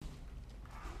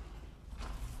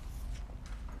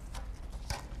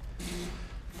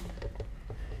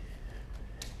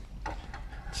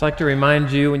I'd like to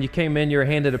remind you, when you came in, you were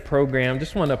handed a program.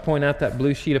 Just want to point out that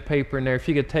blue sheet of paper in there. If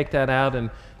you could take that out and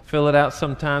fill it out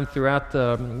sometime throughout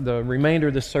the remainder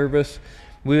of the service,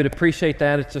 we would appreciate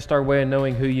that. It's just our way of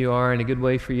knowing who you are and a good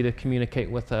way for you to communicate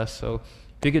with us. So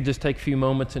if you could just take a few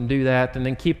moments and do that, and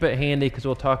then keep it handy because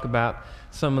we'll talk about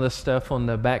some of the stuff on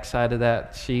the back side of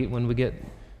that sheet when we get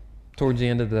towards the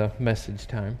end of the message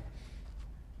time.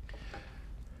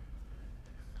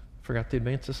 Forgot to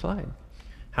advance the slide.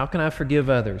 How can I forgive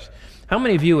others? How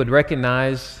many of you would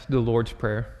recognize the Lord's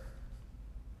Prayer?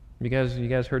 You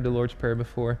guys heard the Lord's Prayer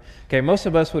before? Okay, most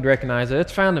of us would recognize it.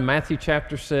 It's found in Matthew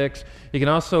chapter 6. You can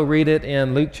also read it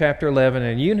in Luke chapter 11,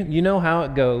 and you know how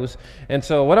it goes. And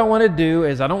so what I want to do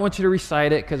is I don't want you to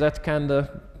recite it because that's kind of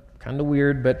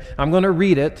weird, but I'm going to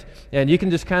read it, and you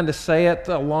can just kind of say it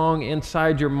along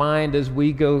inside your mind as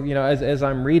we go, as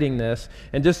I'm reading this,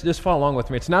 and just follow along with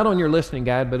me. It's not on your listening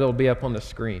guide, but it'll be up on the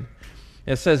screen.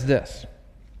 It says this: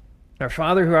 Our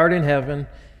Father who art in heaven,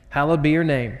 hallowed be your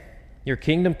name. Your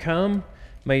kingdom come,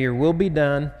 may your will be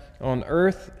done on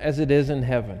earth as it is in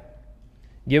heaven.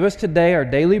 Give us today our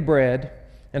daily bread,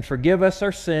 and forgive us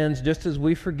our sins just as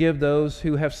we forgive those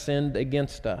who have sinned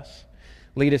against us.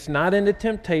 Lead us not into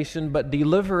temptation, but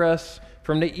deliver us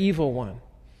from the evil one.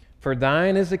 For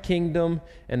thine is the kingdom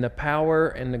and the power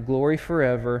and the glory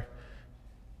forever.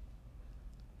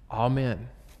 Amen.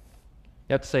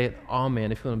 You have to say it,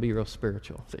 amen, if you want to be real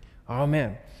spiritual. Say,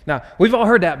 amen. Now, we've all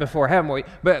heard that before, haven't we?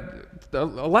 But a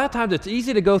lot of times it's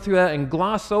easy to go through that and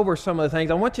gloss over some of the things.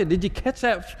 Did you catch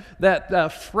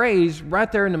that phrase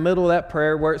right there in the middle of that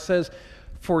prayer where it says,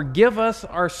 forgive us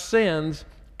our sins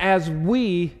as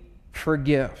we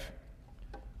forgive?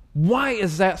 Why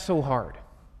is that so hard?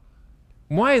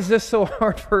 Why is this so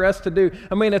hard for us to do?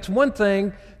 I mean, it's one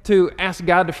thing to ask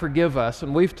God to forgive us,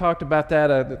 and we've talked about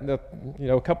that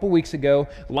a couple weeks ago.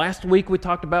 Last week we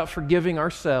talked about forgiving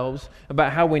ourselves,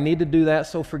 about how we need to do that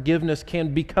so forgiveness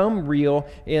can become real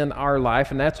in our life,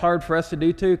 and that's hard for us to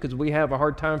do too because we have a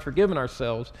hard time forgiving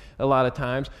ourselves a lot of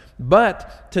times.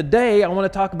 But today I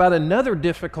want to talk about another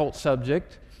difficult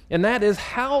subject, and that is,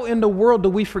 how in the world do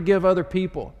we forgive other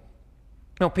people?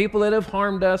 People that have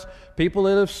harmed us, people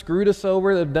that have screwed us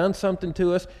over, that have done something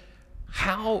to us.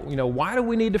 Why do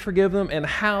we need to forgive them, and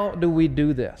how do we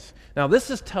do this? Now, this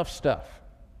is tough stuff.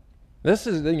 This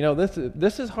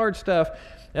is hard stuff,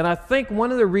 and I think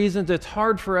one of the reasons it's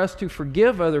hard for us to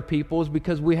forgive other people is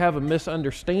because we have a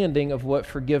misunderstanding of what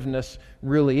forgiveness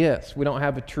really is. We don't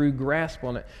have a true grasp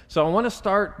on it. So I want to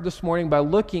start this morning by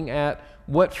looking at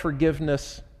what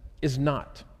forgiveness is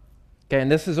not. Okay,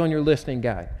 and this is on your listening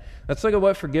guide. Let's look at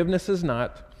what forgiveness is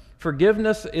not.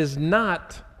 Forgiveness is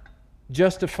not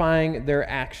justifying their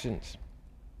actions.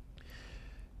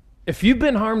 If you've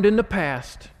been harmed in the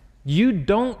past, you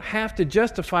don't have to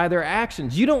justify their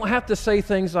actions. You don't have to say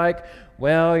things like,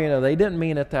 well, they didn't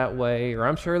mean it that way, or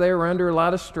I'm sure they were under a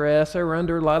lot of stress, they were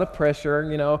under a lot of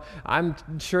pressure, I'm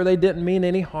sure they didn't mean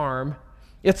any harm.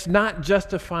 It's not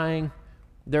justifying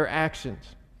their actions.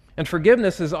 And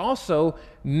forgiveness is also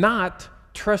not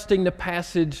trusting the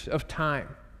passage of time.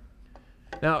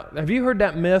 Now, have you heard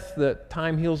that myth that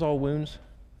time heals all wounds?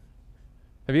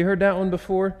 Have you heard that one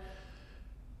before?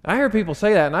 I hear people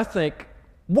say that, and I think,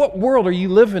 what world are you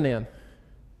living in?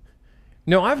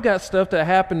 I've got stuff that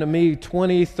happened to me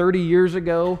 20, 30 years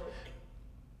ago.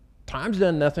 Time's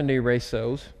done nothing to erase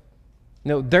those.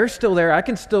 They're still there. I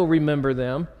can still remember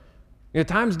them.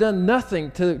 Time's done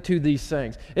nothing to these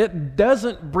things. It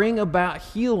doesn't bring about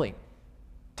healing.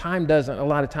 Time doesn't, a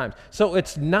lot of times. So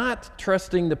it's not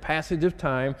trusting the passage of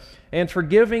time, and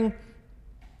forgiving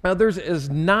others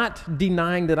is not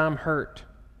denying that I'm hurt.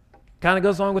 Kind of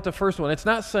goes along with the first one. It's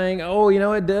not saying,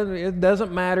 it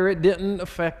doesn't matter, it didn't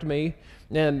affect me.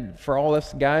 And for all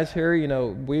us guys here,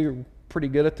 we're pretty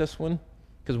good at this one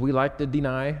because we like to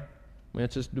deny. I mean,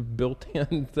 it's just a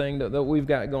built-in thing that we've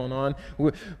got going on.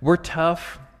 We're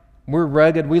tough. We're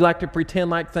rugged. We like to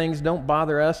pretend like things don't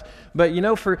bother us. But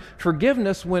for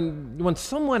forgiveness, when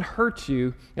someone hurts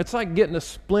you, it's like getting a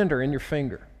splinter in your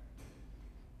finger.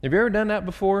 Have you ever done that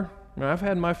before? I've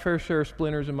had my fair share of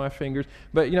splinters in my fingers.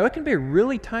 But it can be a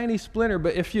really tiny splinter,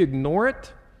 but if you ignore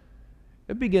it,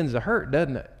 it begins to hurt,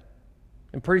 doesn't it?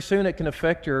 And pretty soon it can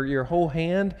affect your whole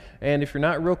hand, and if you're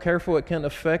not real careful, it can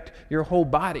affect your whole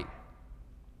body.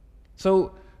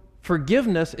 So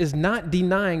forgiveness is not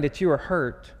denying that you are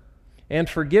hurt. And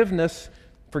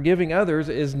forgiving others,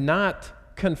 is not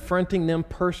confronting them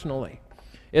personally.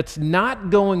 It's not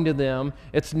going to them.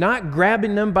 It's not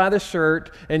grabbing them by the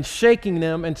shirt and shaking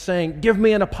them and saying, give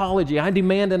me an apology. I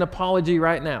demand an apology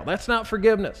right now. That's not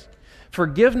forgiveness.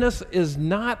 Forgiveness is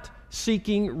not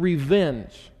seeking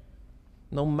revenge.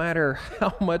 no matter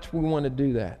how much we want to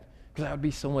do that. Because that would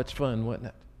be so much fun, wouldn't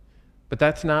it? But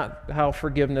that's not how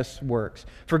forgiveness works.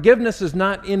 Forgiveness is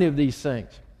not any of these things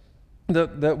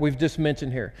that we've just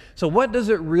mentioned here. So what does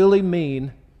it really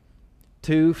mean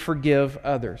to forgive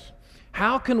others?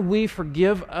 How can we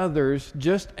forgive others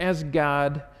just as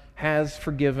God has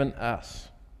forgiven us?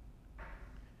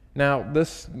 Now,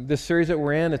 this series that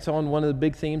we're in, it's on one of the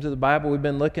big themes of the Bible. We've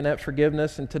been looking at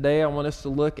forgiveness, and today I want us to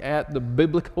look at the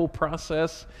biblical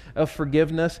process of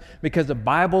forgiveness, because the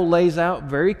Bible lays out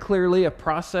very clearly a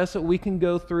process that we can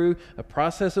go through, a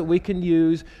process that we can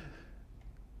use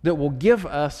that will give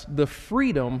us the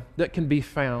freedom that can be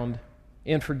found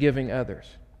in forgiving others.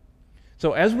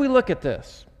 So as we look at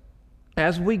this,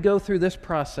 as we go through this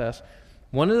process,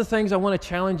 one of the things I want to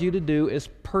challenge you to do is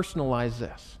personalize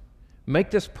this.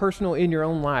 Make this personal in your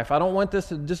own life. I don't want this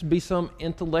to just be some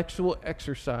intellectual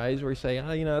exercise where you say,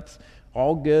 it's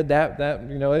all good, that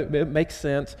it makes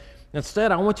sense.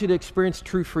 Instead, I want you to experience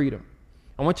true freedom.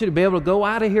 I want you to be able to go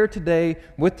out of here today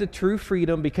with the true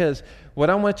freedom, because what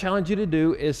I want to challenge you to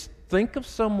do is think of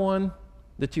someone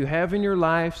that you have in your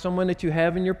life, someone that you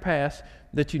have in your past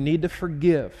that you need to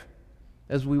forgive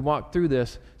as we walk through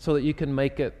this, so that you can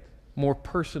make it more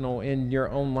personal in your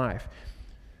own life.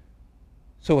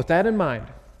 So with that in mind,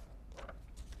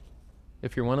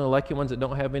 if you're one of the lucky ones that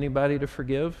don't have anybody to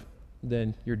forgive,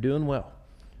 then you're doing well.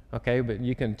 Okay, but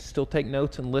you can still take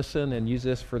notes and listen and use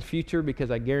this for the future, because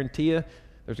I guarantee you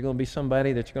there's going to be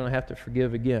somebody that you're going to have to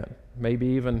forgive again. Maybe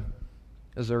even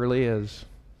as early as,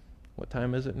 what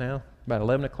time is it now? About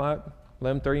 11 o'clock?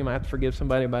 11:30, you might have to forgive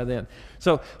somebody by then.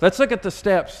 So let's look at the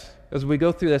steps as we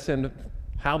go through this, and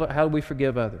how do we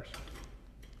forgive others.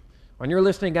 On your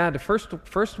listening guide, the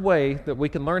first way that we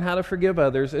can learn how to forgive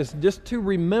others is just to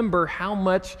remember how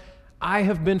much I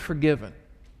have been forgiven.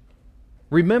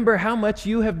 Remember how much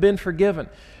you have been forgiven.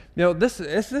 This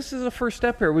is the first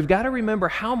step here. We've got to remember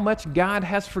how much God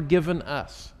has forgiven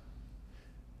us.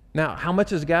 Now, how much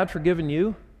has God forgiven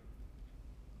you?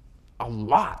 A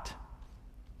lot.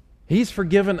 He's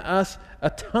forgiven us a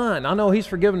ton. I know He's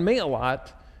forgiven me a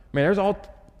lot. I mean, there's all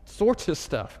sorts of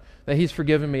stuff that He's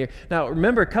forgiven me. Now,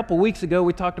 remember a couple weeks ago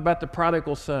we talked about the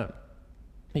prodigal son.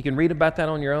 You can read about that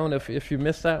on your own if you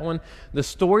missed that one. The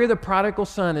story of the prodigal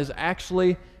son is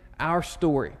actually our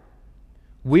story.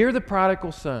 We're the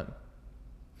prodigal son.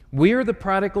 We're the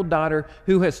prodigal daughter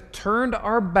who has turned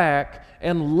our back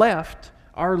and left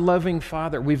our loving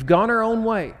Father. We've gone our own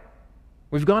way.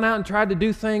 We've gone out and tried to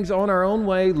do things on our own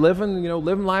way, living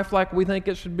life like we think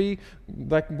it should be,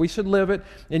 like we should live it.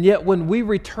 And yet when we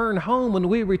return home, when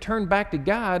we return back to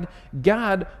God,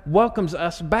 God welcomes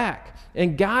us back.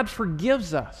 And God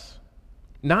forgives us.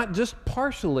 Not just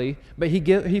partially, but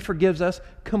He forgives us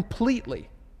completely,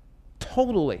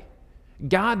 totally.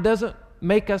 God doesn't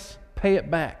make us pay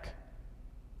it back.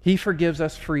 He forgives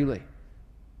us freely.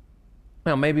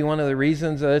 Now, maybe one of the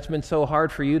reasons that it's been so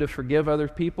hard for you to forgive other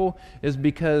people is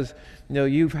because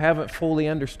you haven't fully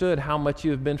understood how much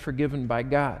you have been forgiven by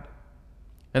God.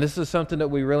 And this is something that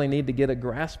we really need to get a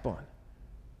grasp on.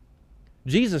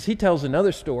 Jesus, He tells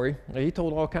another story. He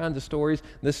told all kinds of stories.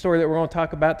 This story that we're going to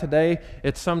talk about today,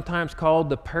 it's sometimes called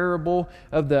the parable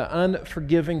of the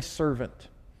unforgiving servant.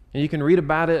 And you can read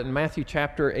about it in Matthew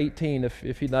chapter 18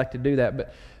 if you'd like to do that.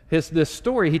 But this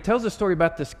story, He tells a story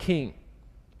about this king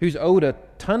who's owed a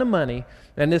ton of money,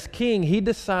 and this king, he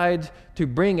decides to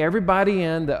bring everybody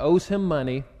in that owes him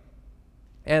money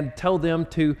and tell them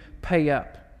to pay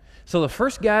up. So the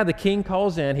first guy the king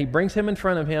calls in, he brings him in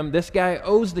front of him. This guy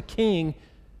owes the king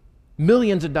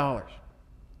millions of dollars.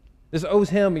 This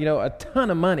owes him, a ton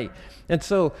of money. And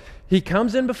so he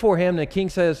comes in before him, and the king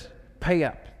says, pay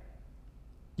up.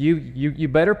 You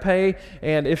better pay,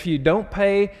 and if you don't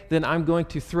pay, then I'm going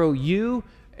to throw you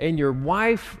and your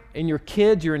wife and your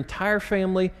kids, your entire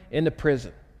family, into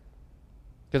prison.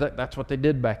 Because that's what they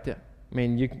did back then. I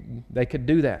mean, they could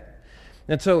do that.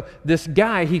 And so this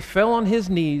guy, he fell on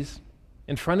his knees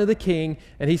in front of the king,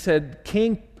 and he said,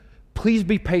 King, please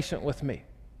be patient with me.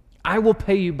 I will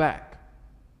pay you back.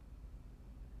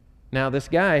 Now, this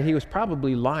guy, he was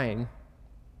probably lying.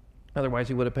 Otherwise,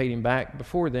 he would have paid him back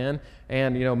before then.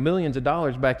 And, millions of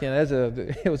dollars back then,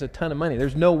 it was a ton of money.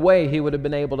 There's no way he would have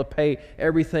been able to pay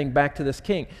everything back to this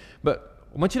king. But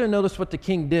I want you to notice what the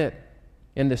king did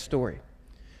in this story.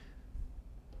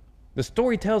 The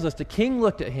story tells us the king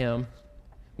looked at him.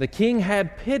 The king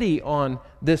had pity on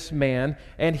this man,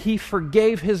 and he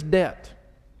forgave his debt.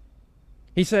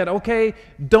 He said, okay,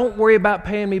 don't worry about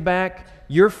paying me back.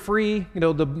 You're free.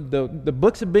 The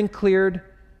books have been cleared.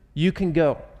 You can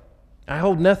go. I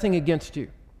hold nothing against you.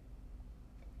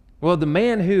 Well, the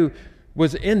man who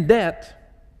was in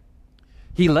debt,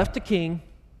 He left the king,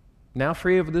 now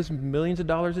free of this millions of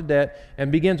dollars of debt,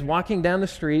 and begins walking down the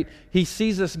street. He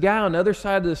sees this guy on the other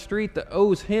side of the street that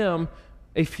owes him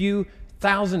a few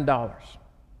 $1,000s.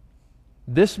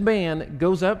 This man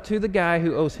goes up to the guy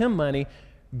who owes him money,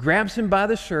 grabs him by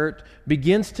the shirt,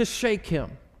 begins to shake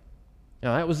him.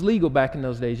 Now, that was legal back in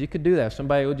those days. You could do that. If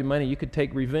somebody owed you money, you could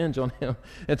take revenge on him.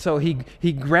 And so he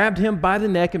grabbed him by the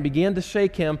neck and began to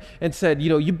shake him and said,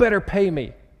 you better pay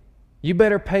me. You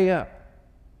better pay up.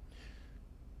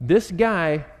 This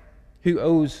guy who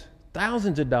owes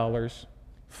thousands of dollars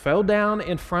fell down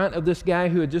in front of this guy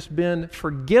who had just been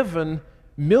forgiven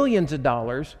millions of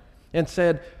dollars and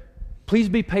said, please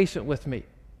be patient with me.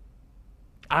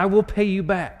 I will pay you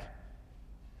back.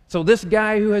 So this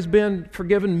guy who has been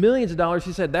forgiven millions of dollars,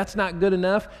 he said, that's not good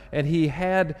enough. And he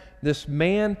had this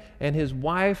man and his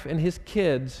wife and his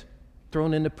kids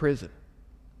thrown into prison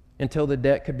until the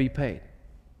debt could be paid.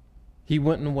 He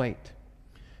wouldn't wait.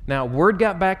 Now, word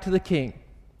got back to the king.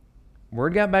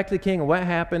 Word got back to the king of what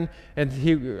happened. And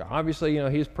he obviously,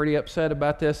 he was pretty upset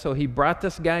about this. So he brought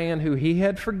this guy in who he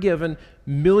had forgiven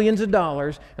millions of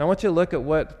dollars. And I want you to look at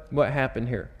what happened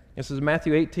here. This is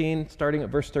Matthew 18, starting at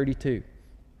verse 32.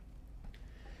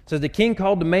 So the king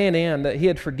called the man in that he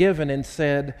had forgiven and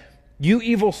said, you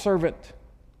evil servant,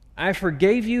 I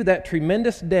forgave you that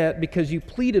tremendous debt because you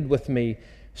pleaded with me.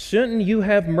 Shouldn't you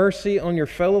have mercy on your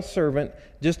fellow servant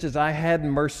just as I had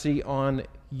mercy on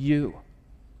you?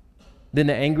 Then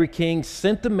the angry king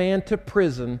sent the man to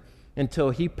prison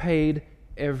until he paid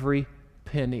every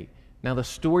penny. Now the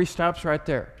story stops right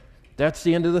there. That's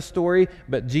the end of the story,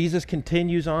 but Jesus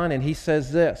continues on and he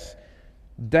says this,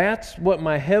 that's what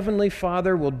my heavenly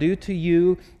Father will do to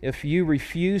you if you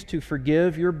refuse to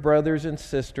forgive your brothers and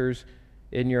sisters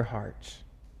in your hearts.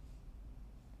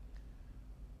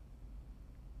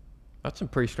 That's some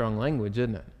pretty strong language,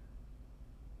 isn't it?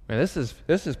 Man, this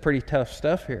is pretty tough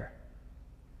stuff here.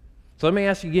 So let me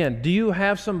ask you again, do you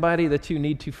have somebody that you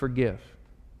need to forgive?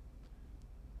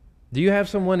 Do you have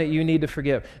someone that you need to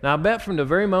forgive? Now, I bet from the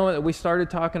very moment that we started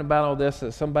talking about all this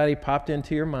that somebody popped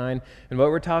into your mind, and what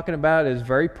we're talking about is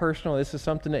very personal. This is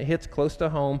something that hits close to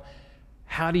home.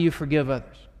 How do you forgive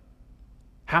others?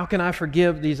 How can I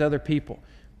forgive these other people?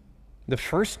 The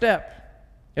first step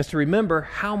is to remember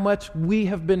how much we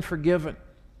have been forgiven.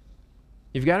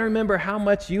 You've got to remember how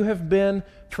much you have been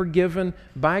forgiven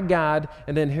by God,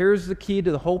 and then here's the key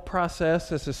to the whole process.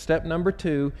 This is step number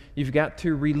 2. You've got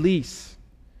to release.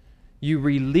 You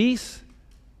release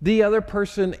the other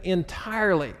person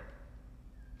entirely.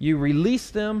 You release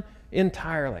them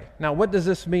entirely. Now, what does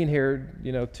this mean here,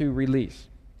 to release?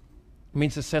 It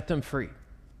means to set them free.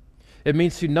 It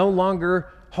means to no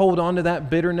longer hold on to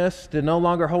that bitterness, to no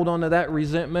longer hold on to that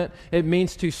resentment. It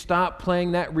means to stop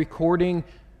playing that recording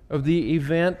of the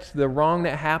event, the wrong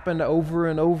that happened over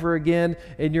and over again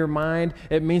in your mind.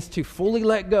 It means to fully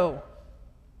let go.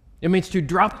 It means to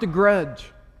drop the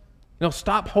grudge.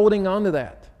 Stop holding on to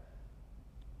that.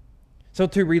 So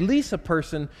to release a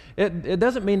person, it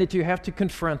doesn't mean that you have to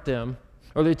confront them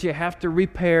or that you have to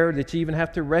repair, that you even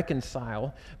have to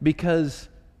reconcile, because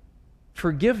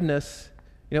forgiveness,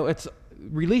 it's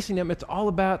releasing them, it's all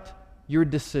about your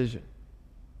decision.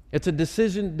 It's a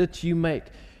decision that you make.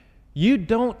 You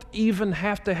don't even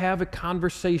have to have a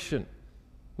conversation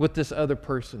with this other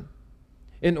person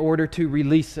in order to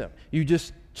release them. You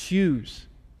just choose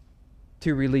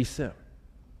to release them.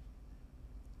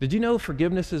 Did you know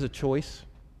forgiveness is a choice?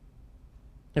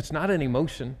 It's not an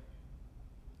emotion.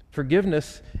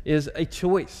 Forgiveness is a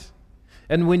choice.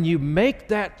 And when you make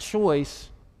that choice,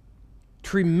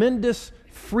 tremendous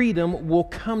freedom will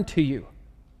come to you.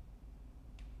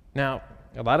 Now,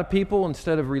 a lot of people,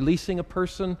 instead of releasing a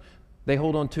person, they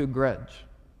hold on to a grudge.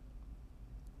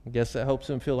 I guess that helps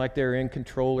them feel like they're in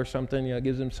control or something. It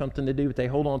gives them something to do, but they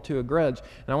hold on to a grudge.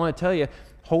 And I want to tell you,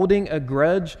 holding a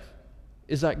grudge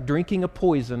is like drinking a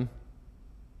poison,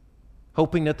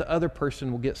 hoping that the other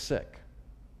person will get sick.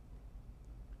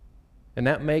 And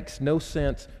that makes no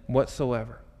sense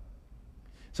whatsoever.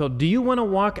 So do you want to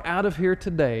walk out of here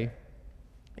today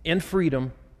in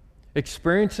freedom,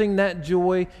 experiencing that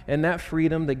joy and that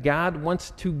freedom that God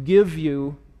wants to give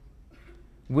you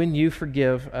when you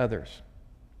forgive others?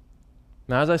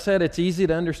 Now, as I said, it's easy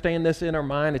to understand this in our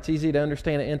mind. It's easy to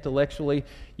understand it intellectually.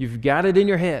 You've got it in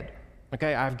your head.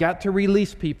 Okay, I've got to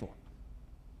release people.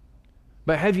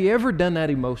 But have you ever done that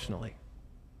emotionally?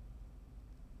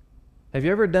 Have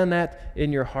you ever done that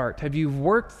in your heart? Have you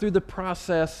worked through the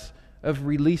process of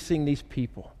releasing these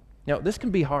people? Now, this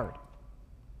can be hard.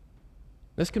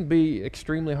 This can be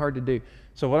extremely hard to do.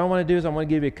 So what I want to do is I want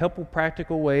to give you a couple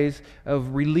practical ways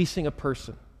of releasing a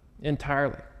person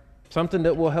entirely. something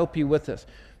that will help you with this.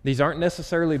 These aren't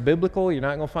necessarily biblical. You're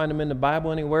not going to find them in the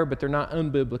Bible anywhere, but they're not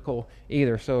unbiblical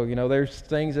either. So, there's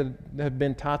things that have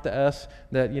been taught to us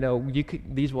that,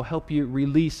 these will help you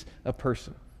release a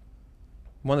person.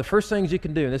 One of the first things you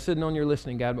can do, and this isn't on your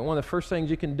listening guide, but one of the first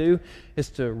things you can do is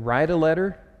to write a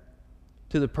letter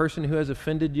to the person who has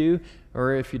offended you,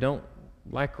 or if you don't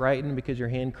like writing because your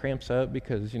hand cramps up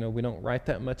because, we don't write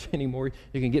that much anymore,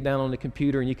 you can get down on the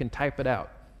computer and you can type it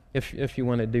out if you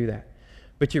want to do that.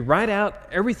 But you write out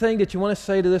everything that you want to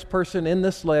say to this person in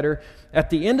this letter.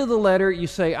 At the end of the letter, you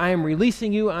say, I am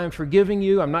releasing you, I am forgiving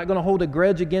you, I'm not going to hold a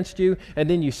grudge against you, and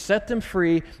then you set them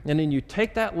free, and then you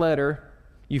take that letter,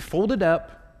 you fold it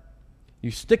up,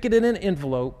 you stick it in an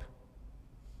envelope,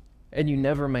 and you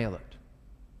never mail it.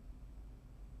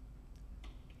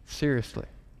 Seriously,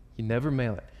 you never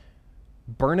mail it.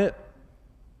 Burn it,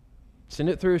 send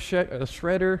it through a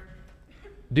shredder,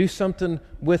 do something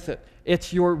with it.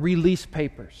 It's your release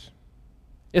papers.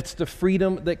 It's the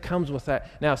freedom that comes with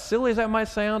that. Now, silly as that might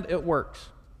sound, it works.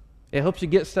 It helps you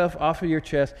get stuff off of your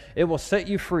chest. It will set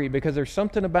you free because there's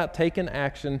something about taking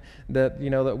action that,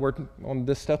 that we're on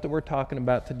this stuff that we're talking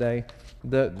about today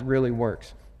that really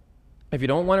works. If you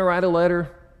don't want to write a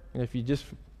letter, and if you just,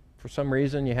 for some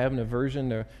reason, you have an aversion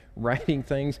to writing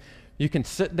things, you can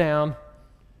sit down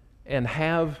and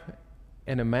have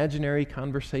an imaginary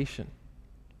conversation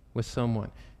with someone.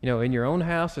 In your own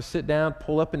house, to sit down,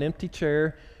 pull up an empty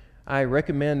chair. I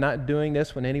recommend not doing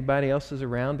this when anybody else is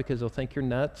around because they'll think you're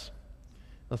nuts.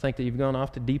 They'll think that you've gone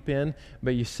off the deep end.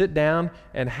 But you sit down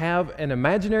and have an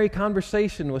imaginary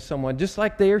conversation with someone just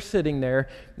like they are sitting there.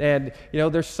 And,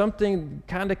 there's something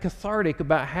kind of cathartic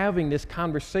about having this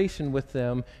conversation with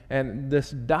them and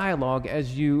this dialogue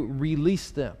as you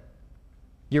release them.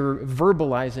 You're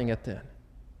verbalizing it then.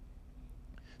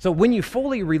 So when you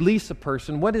fully release a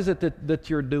person, what is it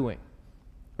that you're doing?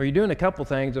 Well, you're doing a couple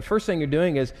things. The first thing you're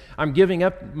doing is, I'm giving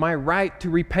up my right to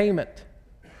repayment.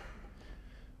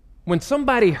 When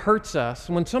somebody hurts us,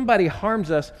 when somebody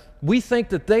harms us, we think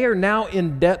that they are now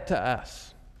in debt to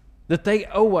us, that they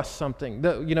owe us something,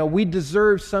 that we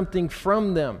deserve something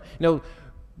from them.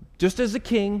 Just as the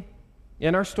king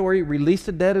in our story released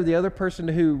the debt of the other person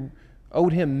who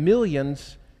owed him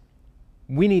millions,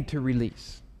 we need to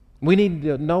release. We need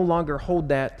to no longer hold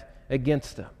that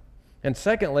against them. And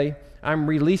secondly, I'm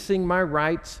releasing my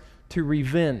rights to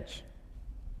revenge.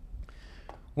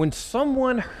 When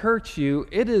someone hurts you,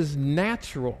 it is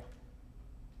natural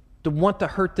to want to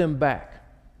hurt them back.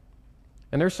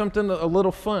 And there's something a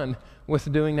little fun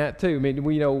with doing that too. I mean,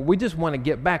 we just want to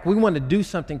get back. We want to do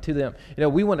something to them.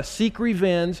 We want to seek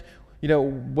revenge.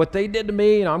 What they did to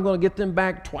me, I'm going to get them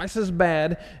back twice as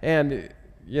bad. And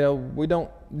we don't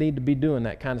need to be doing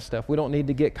that kind of stuff. We don't need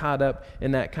to get caught up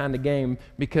in that kind of game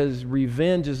because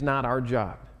revenge is not our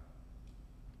job.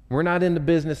 We're not in the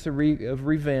business of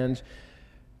revenge.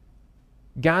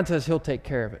 God says He'll take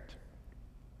care of it.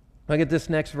 Look at this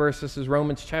next verse. This is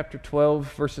Romans chapter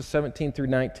 12, verses 17 through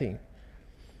 19.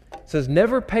 It says,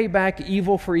 never pay back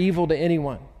evil for evil to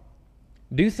anyone.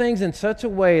 Do things in such a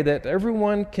way that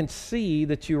everyone can see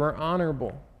that you are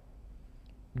honorable.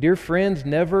 Dear friends,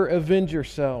 never avenge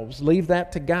yourselves. Leave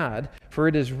that to God, for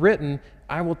it is written,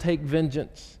 I will take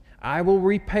vengeance. I will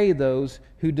repay those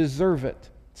who deserve it,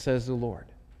 says the Lord.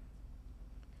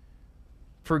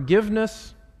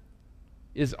 Forgiveness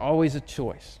is always a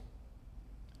choice.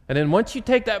 And then once you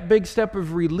take that big step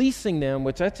of releasing them,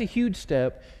 which that's a huge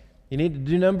step, you need to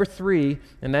do number 3,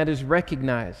 and that is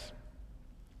recognize.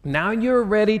 Now you're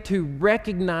ready to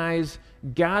recognize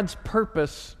God's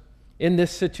purpose in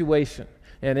this situation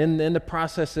and in the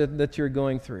process that you're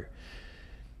going through.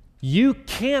 You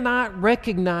cannot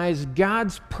recognize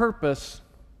God's purpose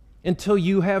until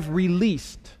you have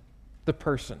released the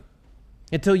person,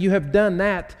 until you have done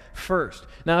that first.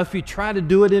 Now, if you try to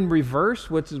do it in reverse,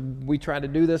 which is, we try to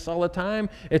do this all the time,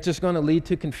 it's just going to lead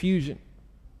to confusion.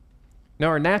 Now,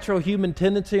 our natural human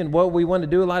tendency and what we want to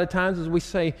do a lot of times is we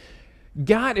say,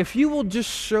 God, if you will just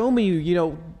show me,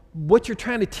 what you're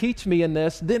trying to teach me in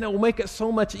this, then it will make it so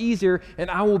much easier and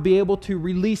I will be able to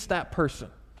release that person.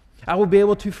 I will be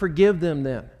able to forgive them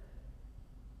then.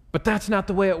 But that's not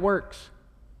the way it works.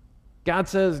 God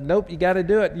says, nope, you got to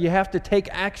do it. You have to take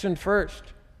action first.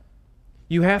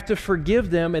 You have to forgive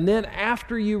them, and then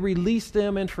after you release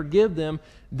them and forgive them,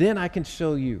 then I can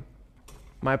show you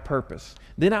my purpose.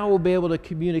 Then I will be able to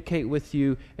communicate with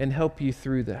you and help you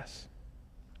through this.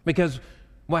 Because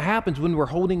what happens when we're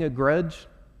holding a grudge,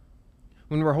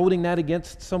 when we're holding that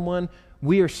against someone,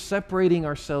 we are separating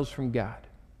ourselves from God.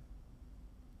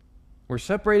 We're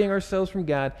separating ourselves from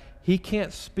God. He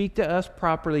can't speak to us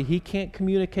properly. He can't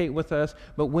communicate with us.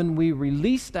 But when we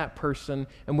release that person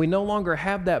and we no longer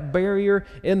have that barrier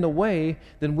in the way,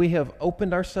 then we have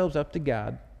opened ourselves up to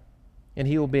God, and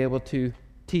He will be able to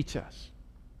teach us.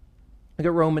 Look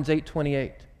at Romans 8:28.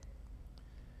 It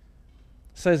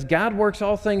says, God works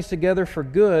all things together for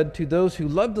good to those who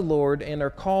love the Lord and are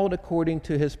called according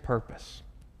to His purpose.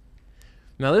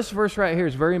 Now, this verse right here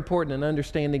is very important in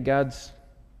understanding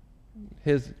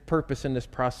His purpose in this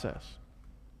process.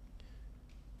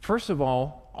 First of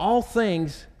all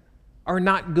things are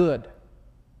not good.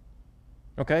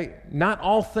 Okay? Not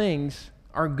all things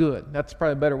are good. That's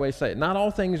probably a better way to say it. Not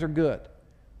all things are good.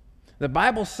 The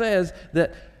Bible says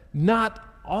that not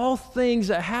all things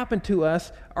that happen to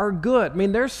us are good. I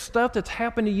mean, there's stuff that's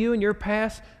happened to you in your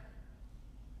past,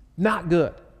 not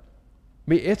good. I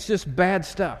mean, it's just bad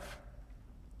stuff.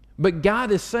 But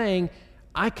God is saying,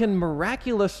 I can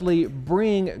miraculously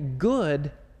bring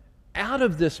good out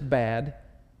of this bad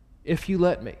if you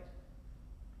let me,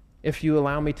 if you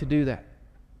allow me to do that.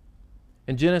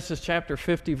 In Genesis chapter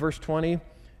 50, verse 20,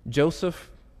 Joseph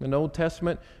in the Old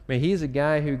Testament, I mean, he's a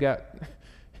guy who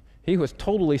he was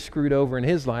totally screwed over in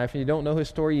his life. And you don't know his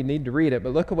story, you need to read it.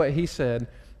 But look at what he said.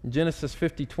 In Genesis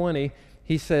 50:20,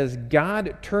 he says,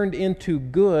 God turned into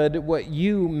good what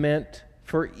you meant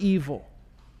for evil.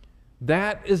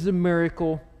 That is the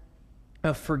miracle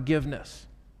of forgiveness.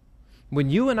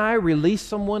 When you and I release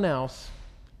someone else,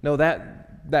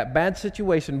 that bad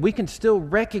situation, we can still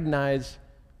recognize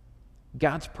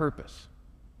God's purpose.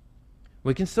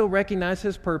 We can still recognize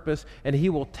His purpose, and He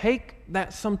will take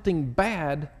that something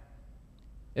bad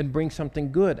and bring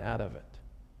something good out of it.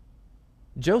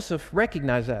 Joseph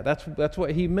recognized that. That's what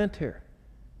he meant here.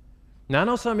 Now, I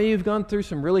know some of you have gone through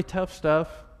some really tough stuff.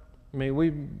 I mean,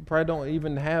 we probably don't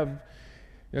even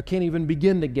can't even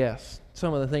begin to guess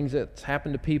some of the things that's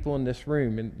happened to people in this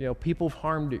room. And, people have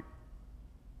harmed you.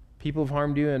 People have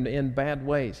harmed you in bad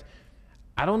ways.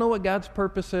 I don't know what God's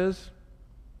purpose is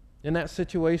in that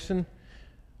situation,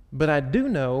 but I do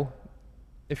know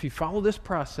if you follow this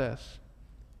process,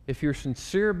 if you're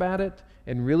sincere about it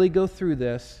and really go through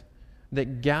this,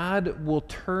 that God will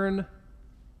turn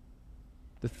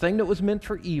the thing that was meant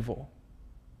for evil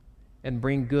and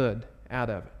bring good out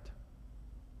of it.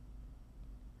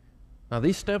 Now,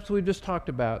 these steps we've just talked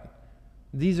about,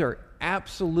 these are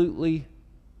absolutely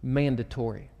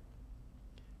mandatory.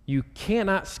 You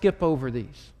cannot skip over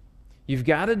these. You've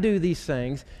got to do these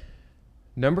things.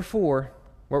 Number 4,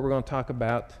 what we're going to talk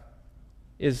about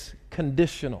is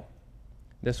conditional.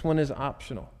 This one is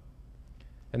optional.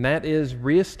 And that is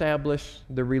reestablish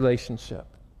the relationship.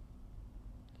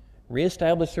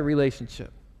 Reestablish the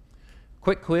relationship.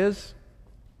 Quick quiz.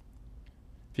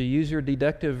 If you use your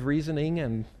deductive reasoning,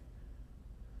 and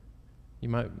you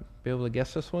might be able to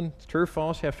guess this one. It's true or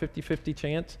false. You have 50-50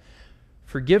 chance.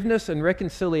 Forgiveness and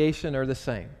reconciliation are the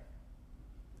same.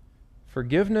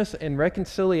 Forgiveness and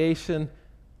reconciliation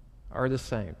are the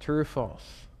same. True or false?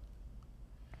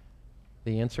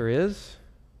 The answer is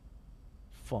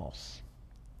false.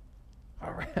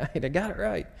 All right, I got it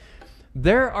right.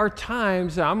 There are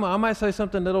times, I might say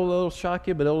something that'll shock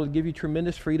you, but it'll give you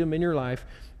tremendous freedom in your life.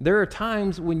 There are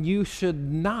times when you should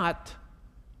not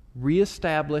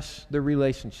reestablish the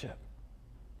relationship.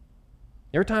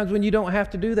 There are times when you don't have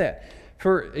to do that.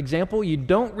 For example, you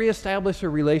don't reestablish a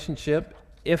relationship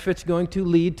if it's going to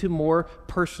lead to more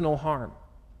personal harm.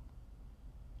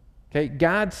 Okay,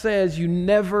 God says He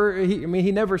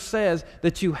never says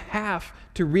that you have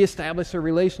to reestablish a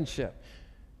relationship.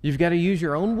 You've got to use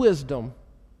your own wisdom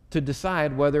to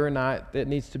decide whether or not it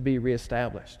needs to be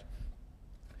reestablished.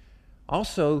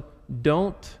 Also,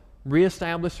 don't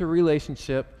reestablish a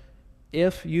relationship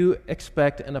if you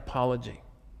expect an apology.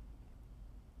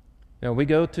 We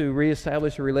go to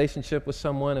reestablish a relationship with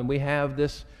someone, and we have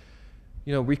this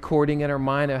recording in our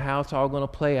mind of how it's all going to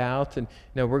play out. And,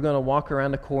 we're going to walk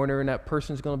around the corner, and that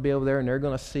person's going to be over there, and they're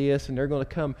going to see us, and they're going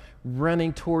to come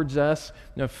running towards us,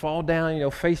 fall down,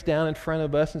 face down in front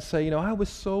of us and say, I was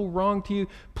so wrong to you.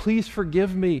 Please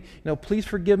forgive me. Please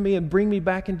forgive me and bring me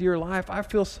back into your life. I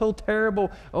feel so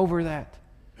terrible over that.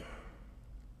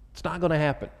 It's not going to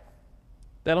happen.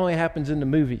 That only happens in the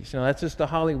movies. That's just the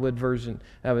Hollywood version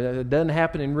of it. It doesn't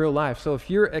happen in real life. So if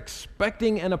you're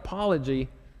expecting an apology,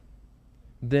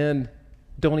 then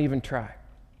don't even try.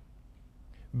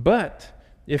 But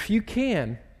if you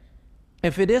can,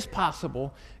 if it is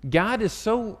possible, God is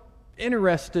so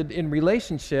interested in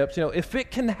relationships, if it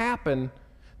can happen,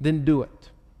 then do it.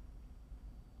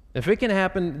 If it can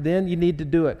happen, then you need to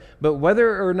do it. But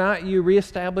whether or not you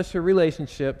reestablish a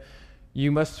relationship,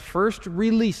 you must first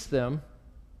release them.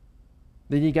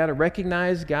 then you got to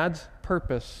recognize God's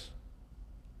purpose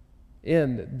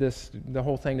in the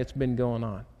whole thing that's been going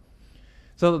on.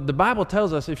 So the Bible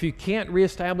tells us if you can't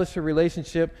reestablish a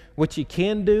relationship, what you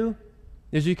can do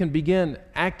is you can begin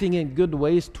acting in good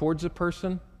ways towards a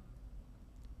person.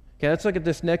 Okay, let's look at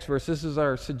this next verse. This is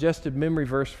our suggested memory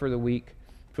verse for the week.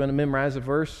 If you want to memorize a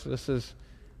verse, this is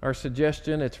our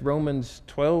suggestion. It's Romans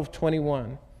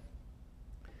 12:21.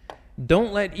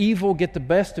 Don't let evil get the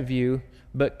best of you,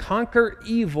 but conquer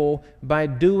evil by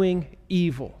doing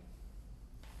evil.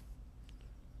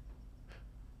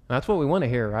 That's what we want to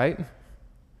hear, right? I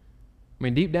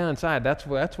mean, deep down inside, that's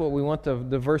what we want the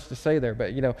verse to say there.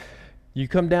 But, you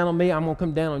come down on me, I'm going to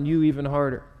come down on you even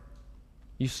harder.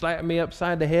 You slap me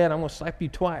upside the head, I'm going to slap you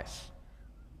twice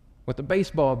with a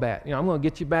baseball bat. I'm going to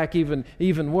get you back even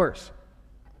worse.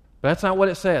 But that's not what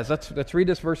it says. Let's read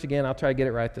this verse again. I'll try to get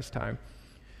it right this time.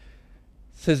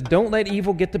 It says, don't let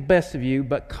evil get the best of you,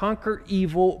 but conquer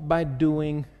evil by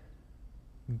doing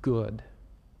good.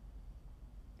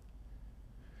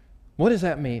 What does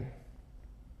that mean?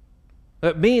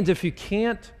 It means if you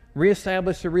can't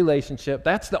reestablish a relationship,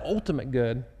 that's the ultimate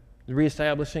good,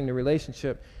 reestablishing the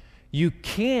relationship. You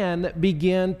can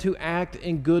begin to act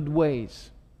in good ways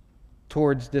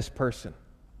towards this person.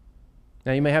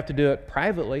 Now, you may have to do it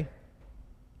privately,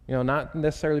 not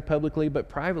necessarily publicly, but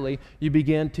privately. You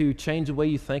begin to change the way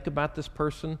you think about this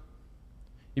person.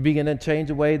 You begin to change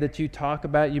the way that you talk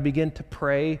about it. You begin to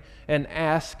pray and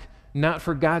ask not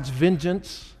for God's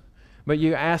vengeance, but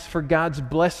you ask for God's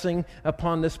blessing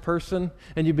upon this person,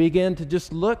 and you begin to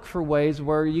just look for ways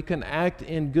where you can act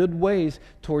in good ways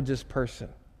towards this person.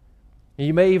 And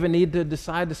you may even need to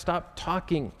decide to stop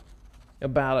talking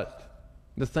about it,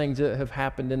 the things that have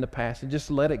happened in the past, and just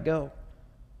let it go.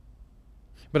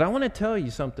 But I want to tell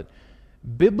you something.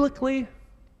 Biblically,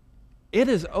 it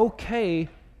is okay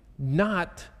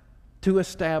not to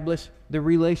establish the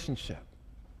relationship.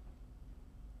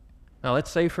 Now,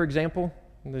 let's say, for example,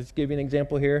 let's give you an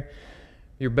example here.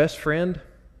 Your best friend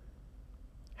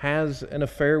has an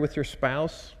affair with your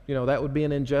spouse. That would be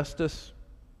an injustice.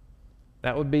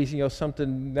 That would be,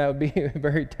 something that would be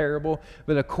very terrible.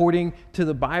 But according to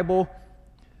the Bible,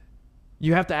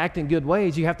 you have to act in good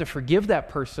ways. You have to forgive that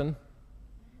person,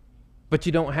 but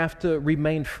you don't have to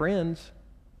remain friends.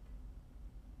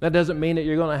 That doesn't mean that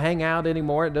you're going to hang out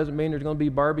anymore. It doesn't mean there's going to be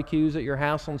barbecues at your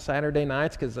house on Saturday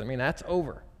nights, because, that's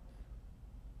over.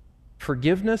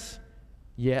 Forgiveness,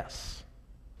 yes.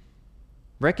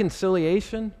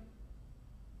 Reconciliation,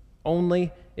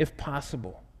 only if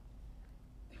possible.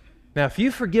 Now, if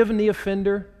you've forgiven the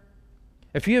offender,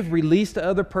 if you have released the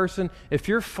other person, if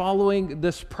you're following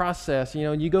this process,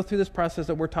 and you go through this process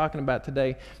that we're talking about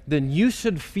today, then you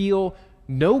should feel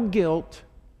no guilt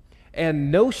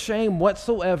and no shame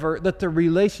whatsoever that the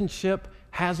relationship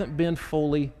hasn't been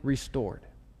fully restored.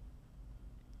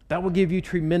 That will give you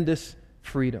tremendous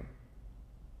freedom.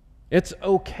 It's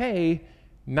okay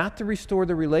not to restore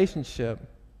the relationship,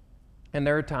 and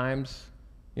there are times,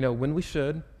 when we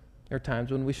should. There are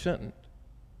times when we shouldn't.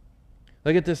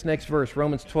 Look at this next verse,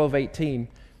 Romans 12:18.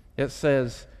 It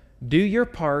says, do your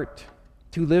part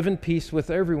to live in peace with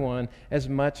everyone as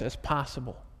much as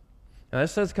possible. Now,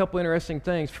 this says a couple interesting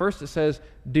things. First, it says,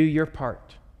 do your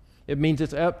part. It means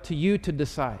it's up to you to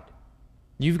decide.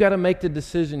 You've got to make the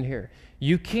decision here.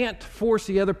 You can't force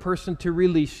the other person to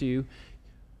release you,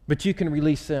 but you can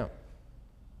release them.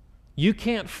 You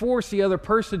can't force the other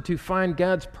person to find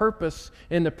God's purpose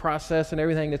in the process and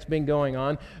everything that's been going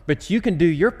on, but you can do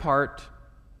your part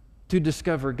to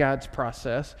discover God's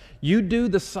process. You do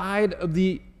the side of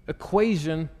the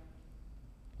equation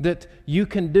that you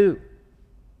can do.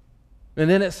 And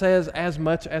then it says, as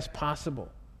much as possible.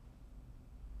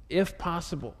 If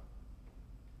possible.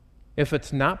 If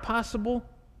it's not possible,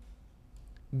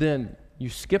 then you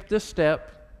skip this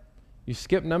step, you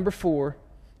skip number 4,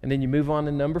 and then you move on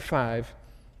to number 5,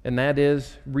 and that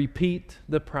is repeat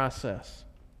the process.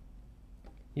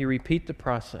 You repeat the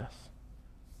process.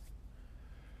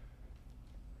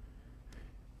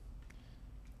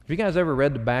 Have you guys ever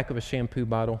read the back of a shampoo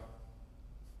bottle?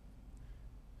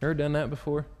 Ever done that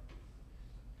before?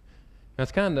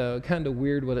 That's kind of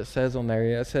weird what it says on there.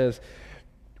 It says,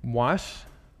 wash,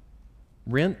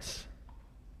 rinse,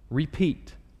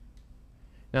 repeat.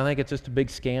 Now, I think it's just a big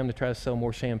scam to try to sell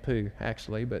more shampoo,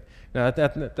 actually, but no,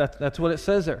 that's what it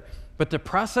says there. But the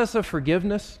process of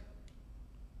forgiveness,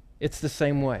 it's the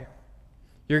same way.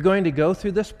 You're going to go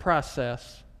through this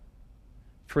process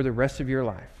for the rest of your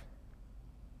life.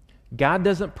 God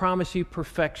doesn't promise you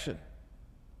perfection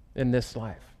in this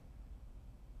life.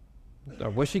 I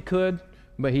wish He could,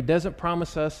 but He doesn't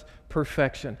promise us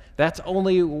perfection. That's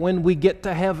only when we get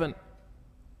to heaven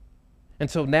And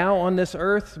so now on this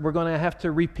earth, we're going to have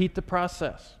to repeat the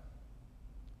process.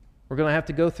 We're going to have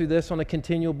to go through this on a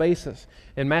continual basis.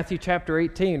 In Matthew chapter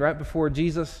 18, right before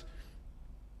Jesus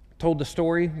told the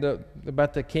story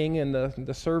about the king and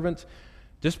the servants,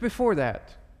 just before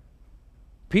that,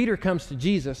 Peter comes to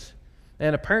Jesus,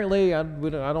 and apparently, I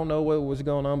don't know what was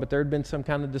going on, but there had been some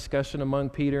kind of discussion among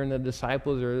Peter and the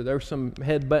disciples, or there was some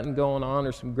headbutting going on,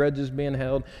 or some grudges being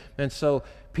held. And so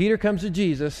Peter comes to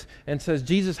Jesus and says,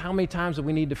 Jesus, how many times do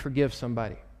we need to forgive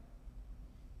somebody?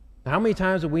 How many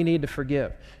times do we need to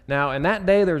forgive? Now, in that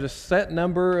day, there was a set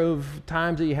number of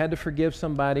times that you had to forgive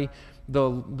somebody.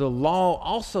 The law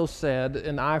also said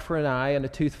an eye for an eye and a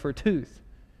tooth for a tooth.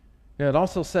 It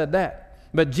also said that.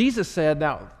 But Jesus said,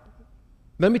 now,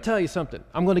 let me tell you something.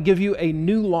 I'm going to give you a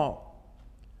new law.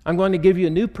 I'm going to give you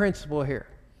a new principle here.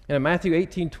 And in Matthew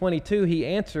 18:22, he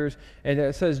answers, and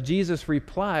it says, Jesus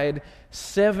replied,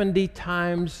 70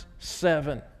 times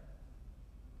 7.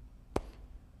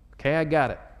 Okay, I got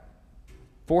it.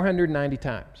 490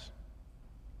 times.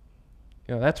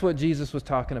 That's what Jesus was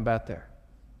talking about there.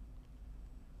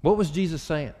 What was Jesus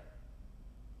saying?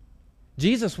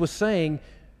 Jesus was saying,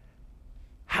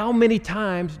 how many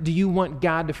times do you want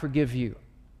God to forgive you?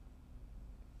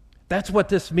 That's what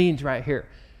this means right here.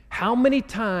 How many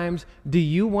times do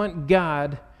you want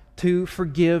God to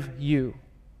forgive you?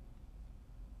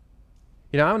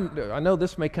 I know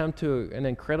this may come to an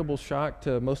incredible shock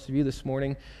to most of you this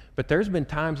morning, but there's been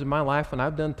times in my life when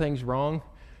I've done things wrong,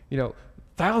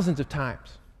 thousands of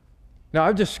times. Now,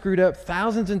 I've just screwed up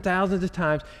thousands and thousands of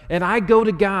times, and I go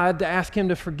to God to ask Him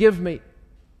to forgive me.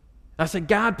 I said,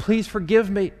 God, please forgive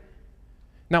me.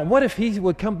 Now, what if He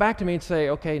would come back to me and say,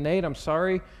 okay, Nate, I'm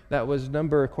sorry. That was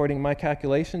number, according to my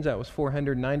calculations, that was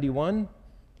 491.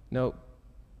 No,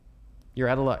 you're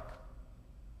out of luck.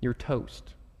 You're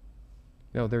toast.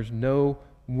 No, there's no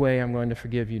way I'm going to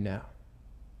forgive you now.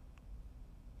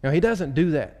 Now, He doesn't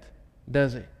do that,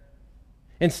 does He?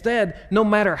 Instead, no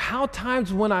matter how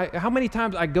many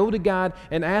times I go to God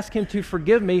and ask Him to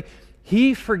forgive me,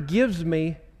 He forgives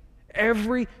me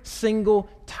every single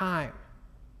time.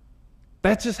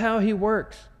 That's just how He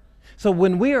works. So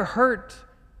when we are hurt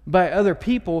by other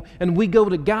people and we go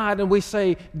to God and we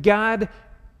say, God,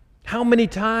 how many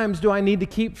times do I need to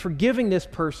keep forgiving this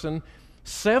person?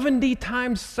 70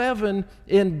 times 7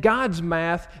 in God's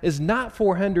math is not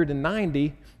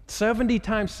 490. 70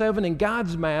 times 7 in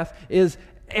God's math is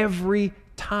every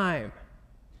time.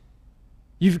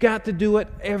 You've got to do it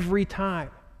every time.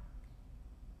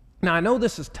 Now, I know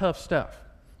this is tough stuff.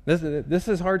 This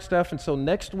is hard stuff, and so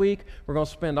next week, we're going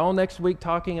to spend all next week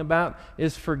talking about,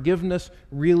 is forgiveness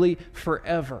really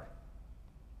forever?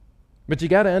 But you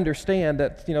got to understand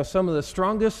that, some of the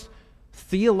strongest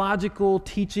theological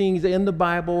teachings in the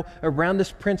Bible around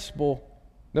this principle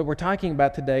that we're talking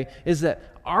about today is that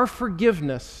our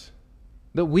forgiveness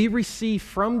that we receive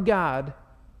from God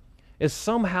is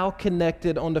somehow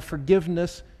connected on the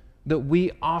forgiveness that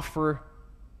we offer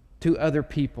to other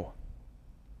people.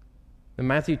 In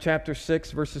Matthew chapter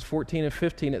 6, verses 14 and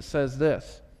 15, it says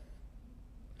this: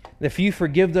 if you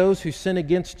forgive those who sin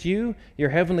against you, your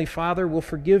heavenly Father will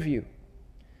forgive you.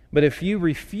 But if you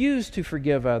refuse to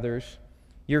forgive others,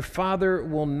 your Father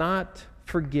will not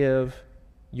forgive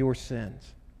your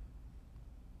sins.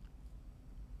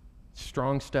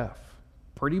 Strong stuff.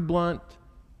 Pretty blunt,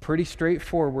 pretty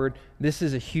straightforward. This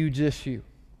is a huge issue.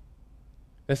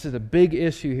 This is a big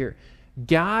issue here.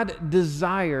 God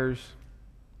desires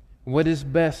what is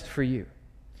best for you.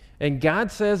 And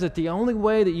God says that the only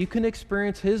way that you can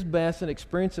experience His best and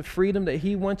experience the freedom that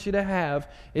He wants you to have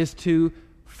is to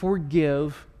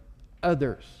forgive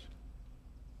others.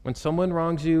 When someone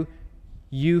wrongs you,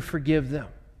 you forgive them.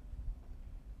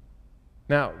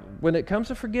 Now, when it comes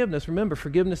to forgiveness, remember,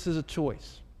 forgiveness is a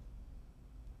choice.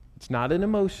 It's not an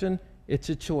emotion, it's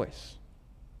a choice.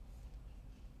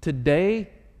 Today,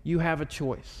 you have a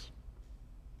choice.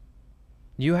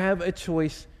 You have a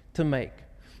choice to make.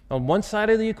 On one side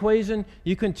of the equation,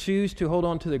 you can choose to hold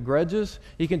on to the grudges.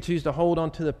 You can choose to hold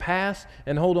on to the past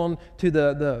and hold on to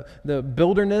the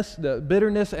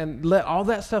bitterness, and let all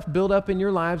that stuff build up in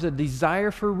your lives, a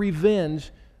desire for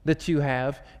revenge that you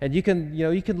have, and you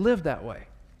can live that way.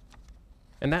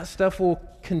 And that stuff will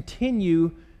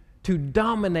continue to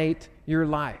dominate your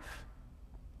life.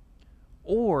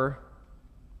 Or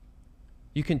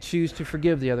you can choose to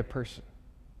forgive the other person.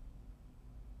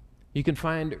 You can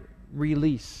find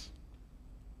release.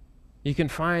 You can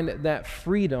find that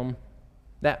freedom,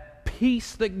 that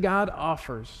peace that God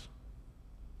offers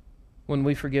when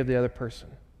we forgive the other person.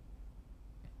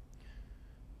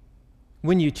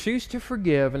 When you choose to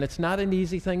forgive, and it's not an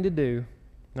easy thing to do,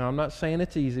 Now, I'm not saying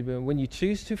it's easy, but when you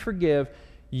choose to forgive,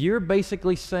 you're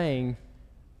basically saying,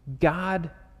 God,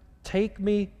 take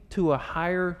me to a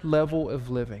higher level of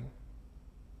living.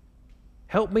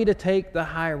 Help me to take the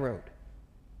high road.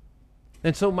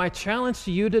 And so my challenge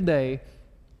to you today,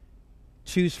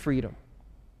 choose freedom.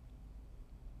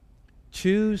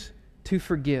 Choose to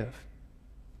forgive.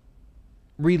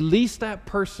 Release that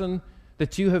person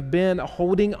that you have been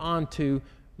holding on to.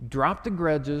 Drop the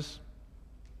grudges.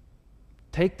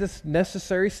 Take the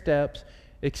necessary steps.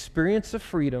 Experience the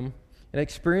freedom. And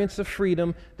experience the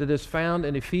freedom that is found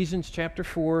in Ephesians chapter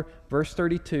 4, verse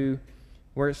 32,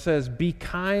 where it says, be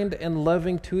kind and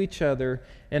loving to each other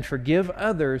and forgive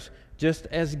others just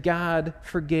as God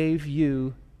forgave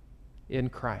you in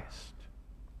Christ.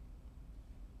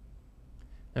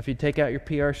 Now, if you take out your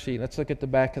PR sheet, let's look at the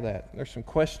back of that. There's some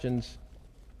questions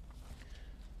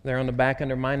there on the back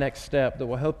under my next step that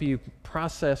will help you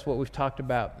process what we've talked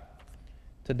about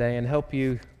today and help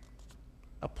you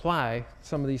apply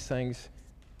some of these things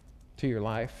to your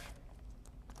life.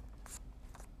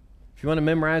 If you want to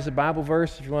memorize a Bible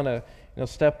verse, if you want to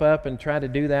step up and try to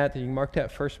do that, then you can mark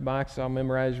that first box. I'll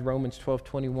memorize Romans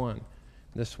 12:21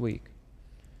 this week.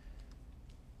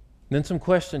 Then some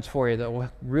questions for you that will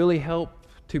really help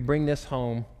to bring this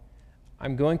home.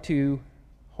 I'm going to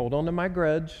hold on to my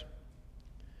grudge,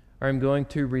 or I'm going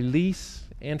to release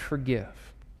and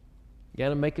forgive. You got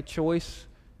to make a choice.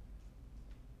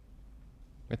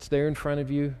 It's there in front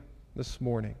of you this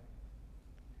morning.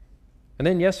 And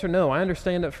then yes or no. I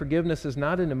understand that forgiveness is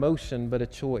not an emotion, but a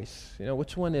choice.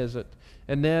 Which one is it?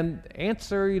 And then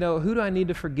answer, who do I need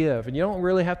to forgive? And you don't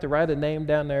really have to write a name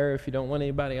down there if you don't want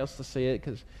anybody else to see it,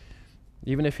 because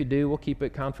even if you do, we'll keep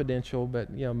it confidential. But,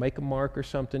 make a mark or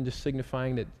something just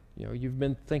signifying that, you've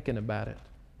been thinking about it.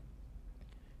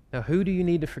 Now, who do you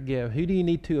need to forgive? Who do you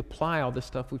need to apply all this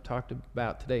stuff we've talked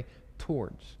about today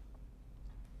towards?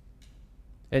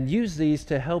 And use these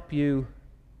to help you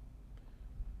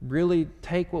really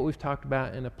take what we've talked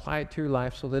about and apply it to your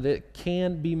life so that it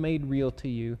can be made real to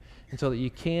you and so that you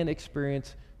can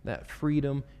experience that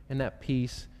freedom and that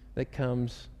peace that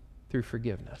comes through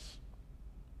forgiveness.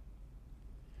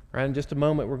 Right, in just a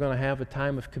moment, we're going to have a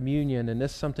time of communion, and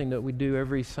this is something that we do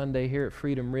every Sunday here at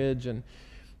Freedom Ridge. And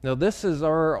this is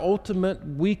our ultimate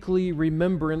weekly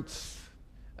remembrance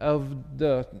of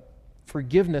the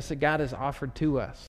forgiveness that God has offered to us.